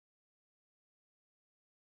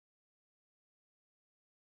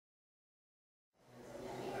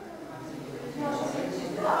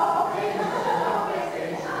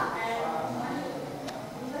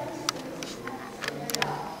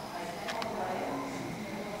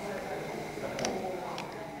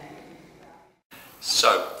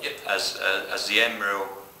as the Emeril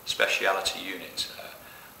speciality unit,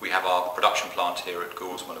 we have our production plant here at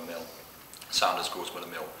Gouldsmiller Mill, Sanders Gouldsmiller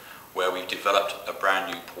Mill, where we've developed a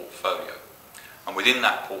brand new portfolio. And within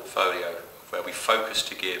that portfolio, where we focus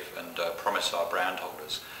to give and promise our brand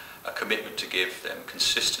holders a commitment to give them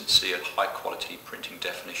consistency and high quality printing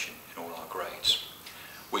definition in all our grades.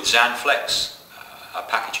 With Zanflex, our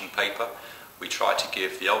packaging paper, we try to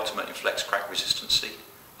give the ultimate in flex crack resistancy,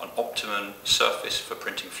 an optimum surface for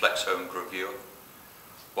printing flexo and gravure,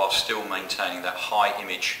 while still maintaining that high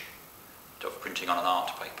image of printing on an art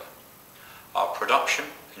paper. Our production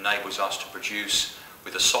enables us to produce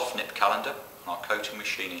with a soft nip calendar on our coating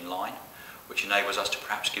machine in line, which enables us to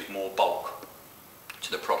perhaps give more bulk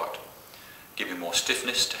to the product, giving more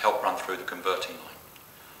stiffness to help run through the converting line.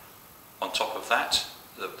 On top of that,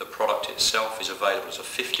 the product itself is available as a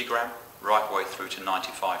 50 gram right way through to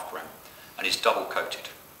 95 gram and is double coated.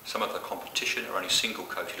 Some of the competition are only single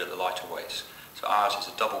coated at the lighter weights, so ours is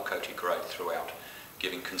a double coated grade throughout,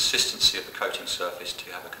 giving consistency of the coating surface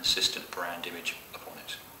to have a consistent brand image upon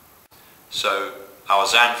it. So our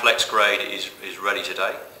Zanflex grade is ready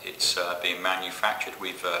today. It's being manufactured.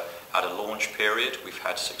 We've had a launch period. We've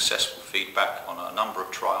had successful feedback on a number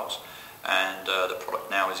of trials, and the product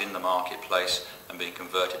now is in the marketplace and being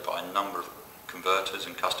converted by a number of converters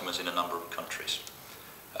and customers in a number of countries.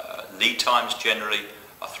 Lead times generally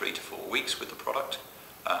are 3 to 4 weeks with the product,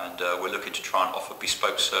 and we're looking to try and offer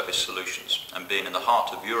bespoke service solutions. And being in the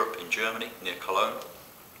heart of Europe in Germany, near Cologne,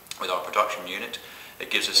 with our production unit, it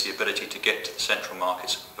gives us the ability to get to the central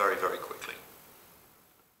markets very, very quickly.